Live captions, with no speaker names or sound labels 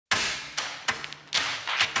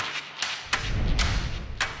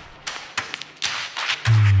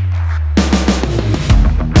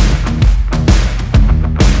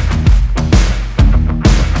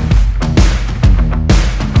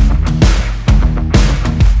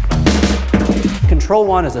Control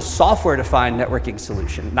One is a software-defined networking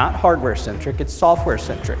solution, not hardware-centric, it's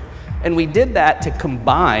software-centric. And we did that to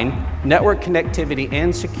combine network connectivity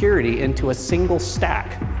and security into a single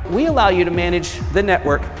stack. We allow you to manage the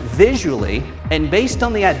network visually and based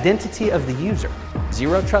on the identity of the user.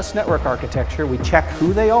 Zero trust network architecture, we check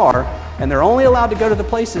who they are, and they're only allowed to go to the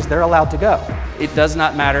places they're allowed to go. It does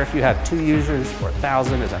not matter if you have 2 users or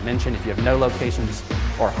 1,000, as I mentioned, if you have no locations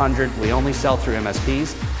or 100, we only sell through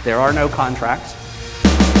MSPs. There are no contracts.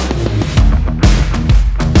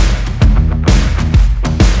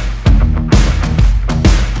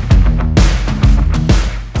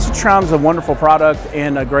 Cytracom's a wonderful product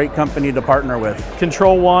and a great company to partner with.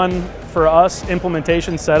 Control One, for us,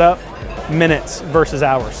 implementation setup, minutes versus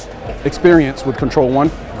hours. Experience with Control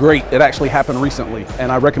One, great. It actually happened recently,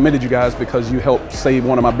 and I recommended you guys because you helped save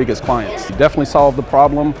one of my biggest clients. You definitely solved the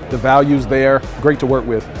problem, the value's there, great to work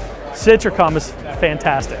with. Cytracom is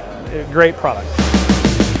fantastic, great product.